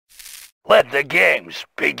Let the games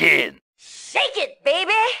begin. Shake it,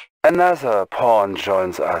 baby! Another pawn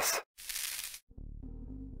joins us.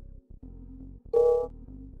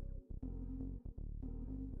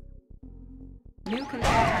 New control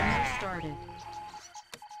panel started.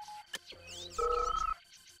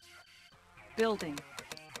 Building.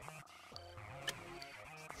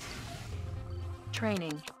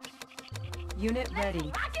 Training. Unit ready.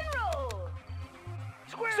 Rock and roll!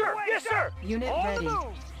 Sir, yes, sir. Unit On ready. the move.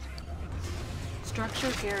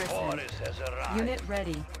 Structure garrison. Orders has arrived. Unit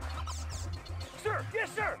ready. Sir, yes,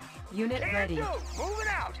 sir. Unit Can ready. do. Moving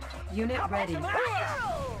out. Unit ready. Rock and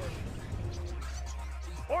roll!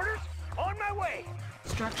 Orders on my way.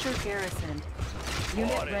 Structure garrison.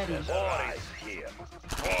 Unit ready. Orders here.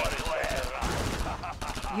 Orders has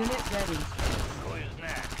arrived. Unit ready. Who is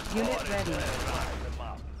next? Unit ready.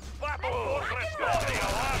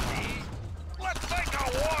 Let's make a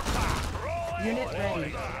warpath. Unit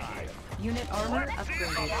ready. Unit armor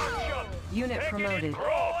upgraded. Unit promoted.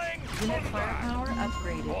 Unit firepower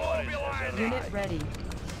upgraded. Unit ready.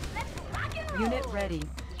 Rock and roll! Unit ready.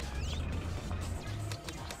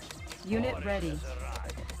 Unit ready.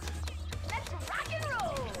 Let's rock and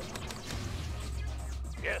roll!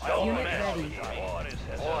 Yes, Unit ready.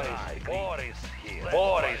 Orders here.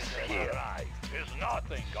 Orders here. There's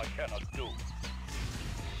nothing I cannot do.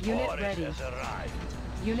 Unit ready. Arrived.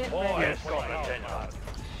 Unit ready. Warning.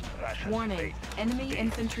 Warning. Enemy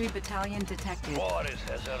infantry battalion detected. Orders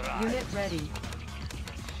has arrived. Unit ready.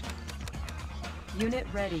 Unit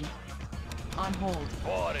ready. On hold.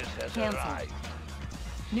 Orders has Cancel. arrived.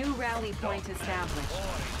 New rally point established.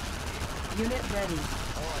 Unit ready.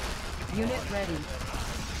 Unit ready.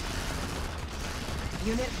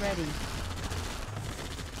 Unit ready.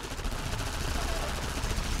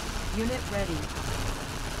 Unit ready.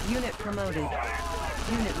 Unit promoted.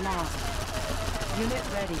 Unit lost. Unit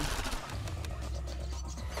ready.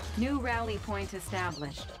 New rally point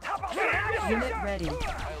established. Unit ready.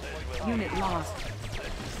 Unit lost.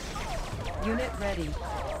 Unit ready.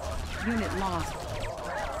 Unit lost.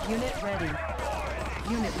 Unit ready.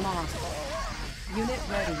 Unit lost. Unit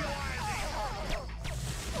ready.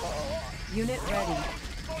 Unit ready.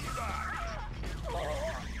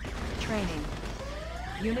 Training.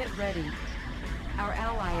 Unit ready. Our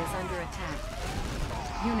ally is under attack.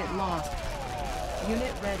 Unit lost.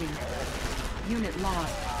 Unit ready. Unit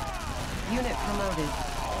lost. Unit promoted.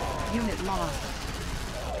 Unit lost.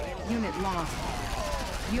 Unit lost.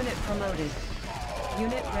 Unit promoted.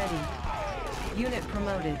 Unit ready. Unit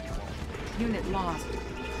promoted. Unit lost.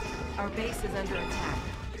 Our base is under attack.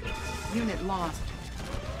 Unit lost.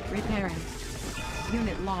 Repairing.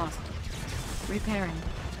 Unit lost. Repairing.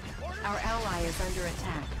 Our ally is under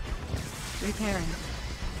attack. Repairing.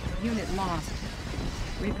 Unit lost.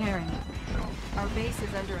 Repairing. Our base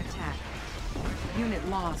is under attack. Unit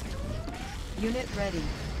lost. Unit ready.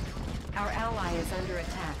 Our ally is under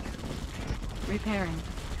attack. Repairing.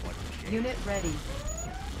 Unit ready.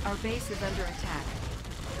 Our base is under attack.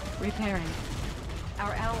 Repairing.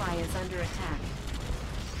 Our ally is under attack.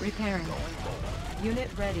 Repairing. Unit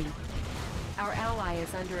ready. Our ally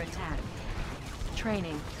is under attack.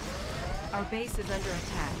 Training. Our base is under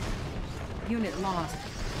attack. Unit lost.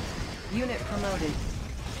 Unit promoted.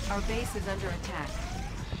 Our base is under attack.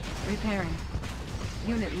 Repairing.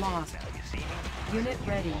 Unit lost. Unit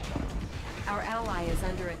ready. Our ally is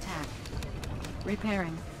under attack.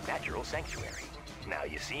 Repairing. Natural sanctuary. Now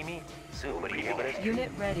you see me? Soon, what do you want?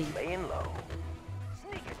 Unit ready. Laying low.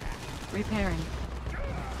 Repairing.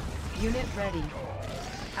 Unit ready.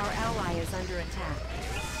 Our ally is under attack.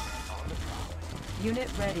 Unit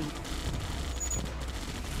ready.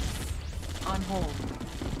 On hold.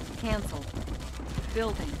 Cancel.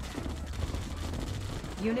 Building.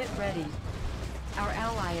 Unit ready. Our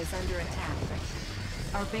ally is under attack.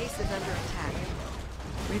 Our base is under attack.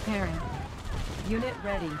 Repairing. Unit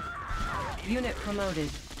ready. Unit promoted.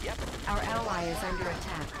 Yep. Our ally is under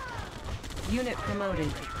attack. Unit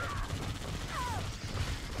promoted.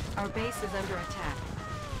 Our base is under attack.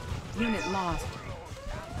 Unit lost.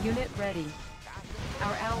 Unit ready.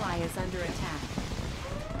 Our ally is under attack.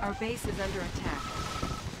 Our base is under attack.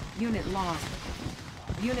 Unit lost.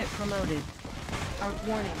 Unit promoted. Our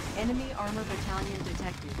warning. Enemy armor battalion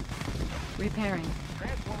detected. Repairing.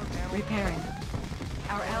 Repairing.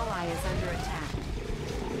 Our ally is under attack.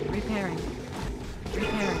 Repairing.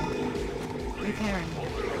 Repairing. Repairing.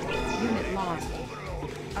 Unit lost.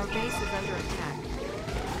 Our base is under attack.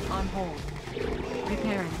 On hold.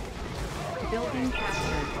 Repairing. Building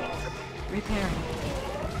captured. Repairing.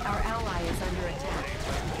 Our ally is under attack.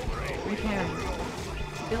 Repairing.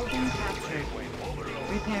 Building captured.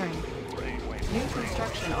 Repairing. New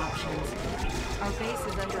construction options. Our base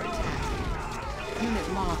is under attack.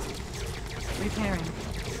 Unit lost. Repairing.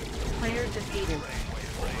 Player defeated.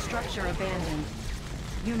 Structure abandoned.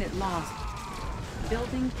 Unit lost.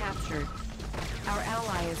 Building captured. Our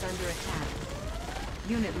ally is under attack.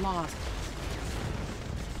 Unit lost.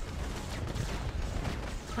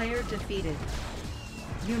 Player defeated.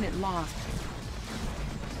 Unit lost.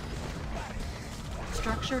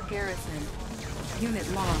 Structure garrison. Unit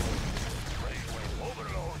lost.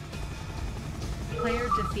 Player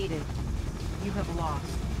defeated. You have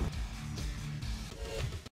lost.